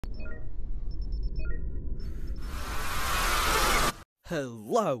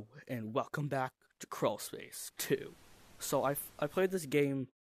Hello and welcome back to CrawlSpace 2. So I played this game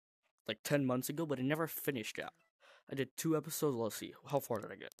like 10 months ago, but I never finished it. I did 2 episodes. Let's see, how far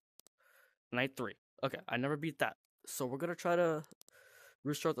did I get? Night 3. Okay, I never beat that. So we're gonna try to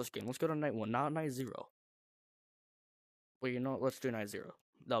restart this game. Let's go to night 1, not night 0. Wait, you know what? Let's do night 0.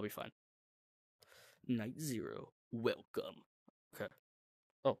 That'll be fine. Night 0. Welcome. Okay.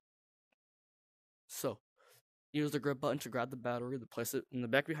 Oh. So, use the grab button to grab the battery to place it in the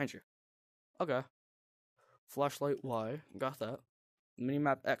back behind you. Okay. Flashlight Y. Got that.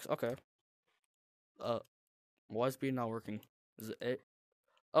 Minimap X. Okay. Why is B not working? Is it A?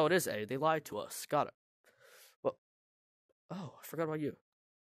 Oh, it is A. They lied to us. Got it. Well, oh, I forgot about you.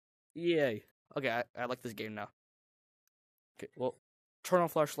 Yay. Okay, I like this game now. Okay, well, turn on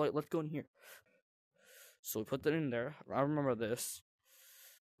flashlight. Let's go in here. So we put that in there. I remember this.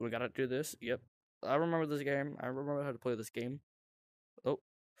 We gotta do this. Yep. I remember this game. I remember how to play this game. Oh.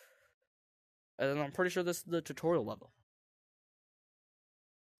 And I'm pretty sure this is the tutorial level.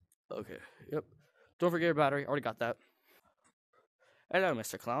 Okay, yep. Don't forget your battery. Already got that. Hello,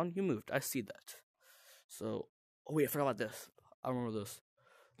 Mr. Clown. You moved. I see that. So, oh wait, I forgot about this. I remember this.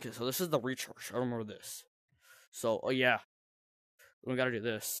 Okay, so this is the recharge. I remember this. So, oh yeah. We gotta do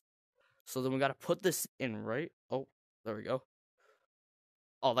this. So then we gotta put this in, right? Oh, there we go.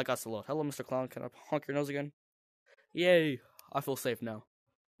 Oh, that got so low. Hello, Mr. Clown. Can I honk your nose again? Yay! I feel safe now.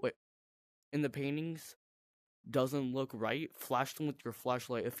 Wait. In the paintings, doesn't look right. Flash them with your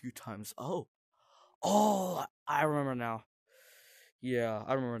flashlight a few times. Oh. Oh, I remember now. Yeah,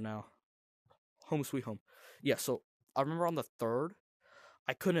 I remember now. Home sweet home. Yeah, so I remember on the 3rd,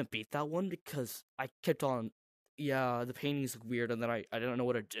 I couldn't beat that one because I kept on, yeah, the paintings look weird, and then I didn't know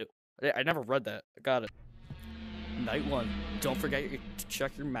what to do. I never read that. I got it. Night 1. Don't forget to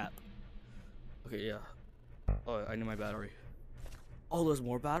check your map. Okay, yeah. Oh, I need my battery. Oh, there's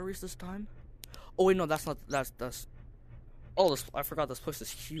more batteries this time? Oh, wait, no, that's not, that's, oh, this, I forgot this place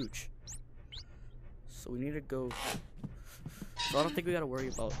is huge. So we need to go, so I don't think we gotta worry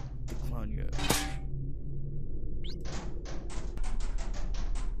about the clown yet.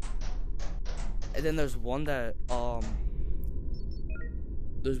 And then there's one that,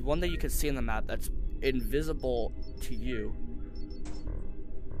 you can see in the map that's invisible to you.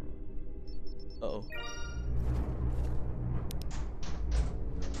 Uh-oh.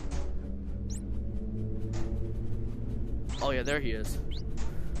 Oh yeah, there he is.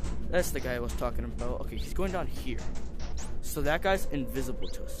 That's the guy I was talking about. Okay, he's going down here. So that guy's invisible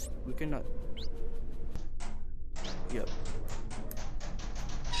to us. We cannot... Yep.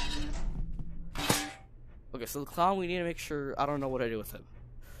 Okay, so the clown, we need to make sure... I don't know what I do with him.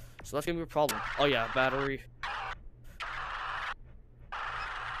 So that's gonna be a problem. Oh yeah, battery.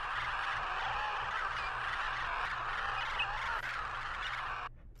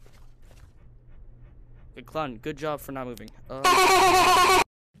 Good clown, good job for not moving. Oh!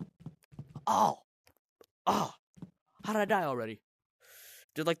 Oh! How did I die already?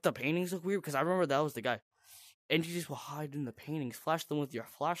 Did, like, the paintings look weird? Because I remember that was the guy. Entities will hide in the paintings. Flash them with your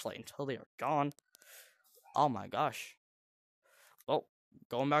flashlight until they are gone. Oh my gosh. Well,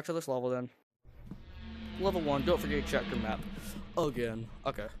 going back to this level then. Level 1, don't forget to check your map. Again.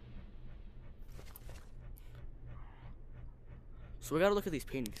 Okay. So we gotta look at these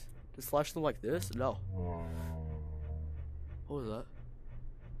paintings. Just flash them like this? No. What was that?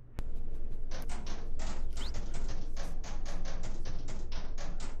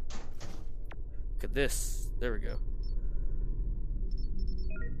 Look at this. There we go.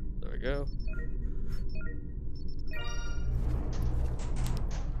 There we go.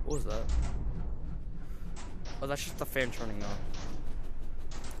 What was that? Oh, that's just the fan turning on.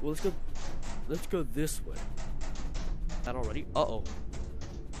 Well, let's go this way. Not already? Uh-oh.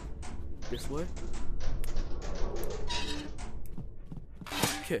 This way?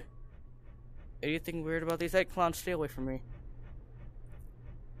 Okay. Anything weird about these? Hey, clowns, stay away from me.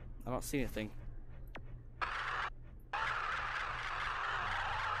 I don't see anything.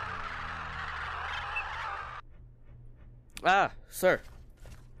 Ah, sir.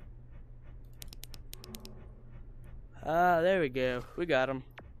 Ah, there we go. We got him.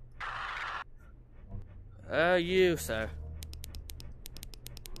 You, sir.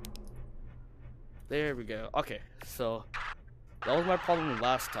 There we go. Okay, so that was my problem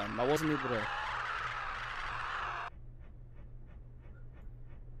last time. I wasn't able to.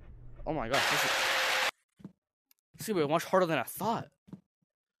 Oh my gosh, this is gonna be much harder than I thought.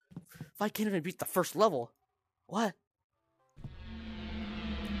 If I can't even beat the first level, what?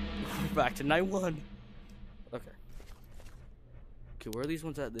 We're back to night 1. Okay. Okay, where are these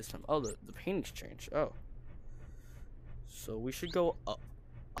ones at this time? Oh, the paintings changed. Oh. So we should go up.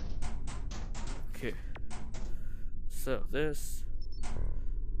 Okay. So this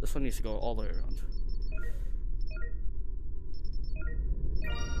one needs to go all the way around.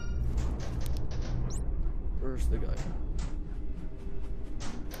 Where's the guy?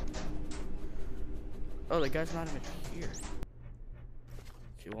 Oh, the guy's not even here.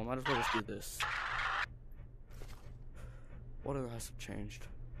 Okay, well, might as well just do this. What other has changed?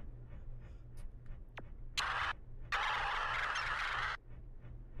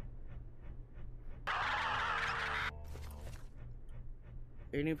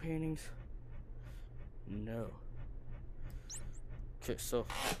 Any paintings? No. Okay, so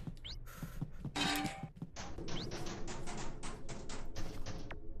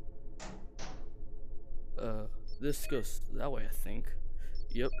this goes that way, I think.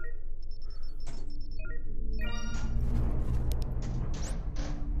 Yep.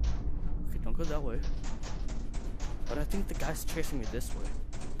 Okay, don't go that way. But I think the guy's chasing me this way.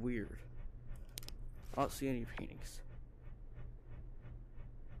 Weird. I don't see any paintings.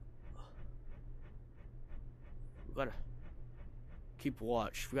 We gotta keep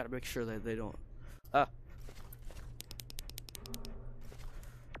watch. We gotta make sure that they don't. Ah.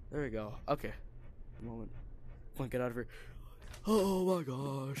 There we go. Okay. Moment. Come on, get out of here. Oh my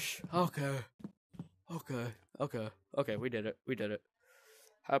gosh. Okay. Okay. Okay. Okay. We did it. We did it.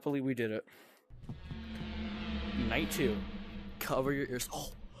 Happily, we did it. Night 2. Cover your ears.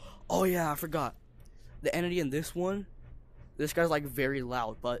 Oh. Oh yeah, I forgot. The entity in this one. This guy's like very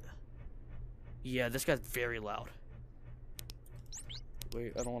loud, but yeah, this guy's very loud.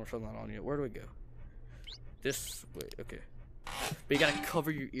 Wait, I don't want to turn that on yet. Where do we go? This way. Okay. But you gotta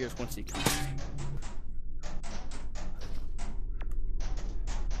cover your ears once he comes.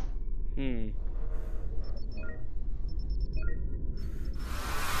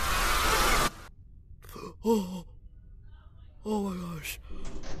 Oh. Oh my gosh.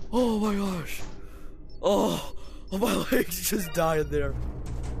 Oh my gosh. Oh. Oh, my legs just died there.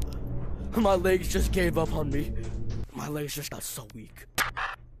 My legs just gave up on me. My legs just got so weak.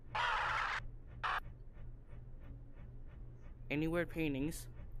 Any weird paintings?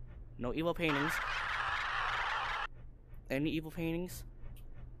 No evil paintings. Any evil paintings?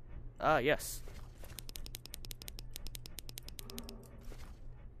 Yes.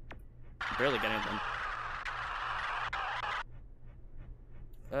 Barely getting them.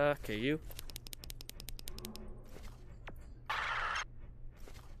 Okay, you.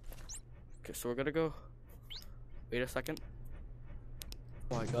 Okay, so we're gonna go. Wait a second.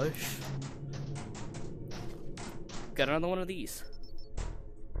 Oh my gosh. Got another one of these.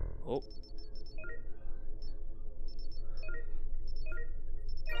 Oh.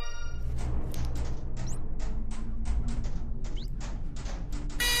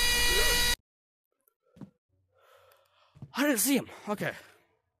 I didn't see him. Okay.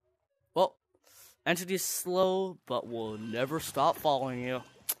 Well, entity's slow, but will never stop following you.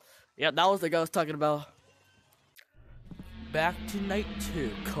 Yeah, that was the guy I was talking about. Back to night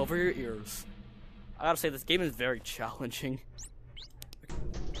 2. Cover your ears. I gotta say, this game is very challenging.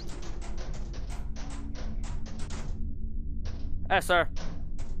 Hey, sir.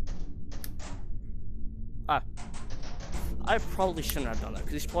 I probably shouldn't have done that,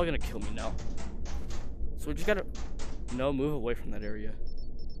 because he's probably gonna kill me now. So we just gotta... No, move away from that area.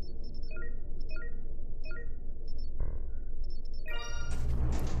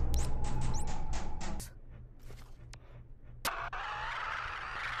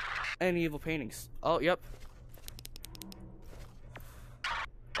 Any evil paintings? Oh, yep.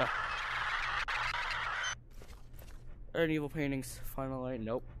 Any evil paintings? Final light?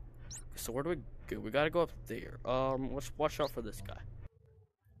 Nope. So where do we go? We gotta go up there. Let's watch out for this guy.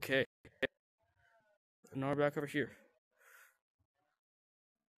 Okay. Now we're back over here.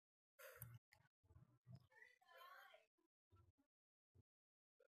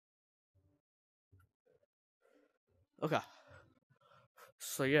 Okay.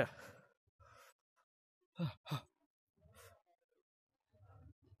 So yeah.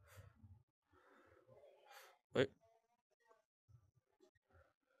 Wait.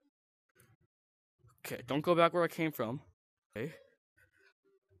 Okay, don't go back where I came from. Okay.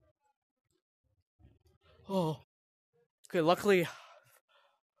 Oh. Okay, luckily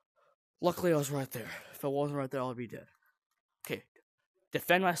I was right there. If I wasn't right there, I would be dead. Okay.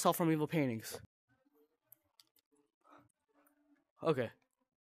 Defend myself from evil paintings. Okay.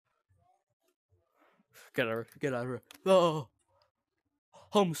 Get out of here. Oh.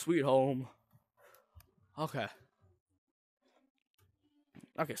 Home sweet home. Okay.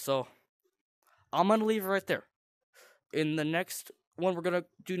 Okay, so I'm gonna leave it right there. In the next one, we're gonna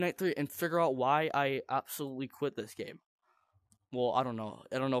do night 3 and figure out why I absolutely quit this game. Well, I don't know.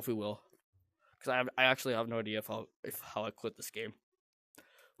 I don't know if we will, because I actually have no idea if how I quit this game.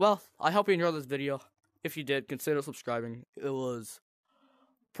 Well, I hope you enjoyed this video. If you did, consider subscribing. It was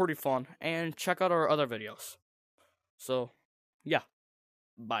pretty fun, and check out our other videos. So, yeah,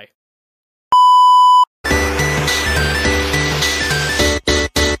 bye.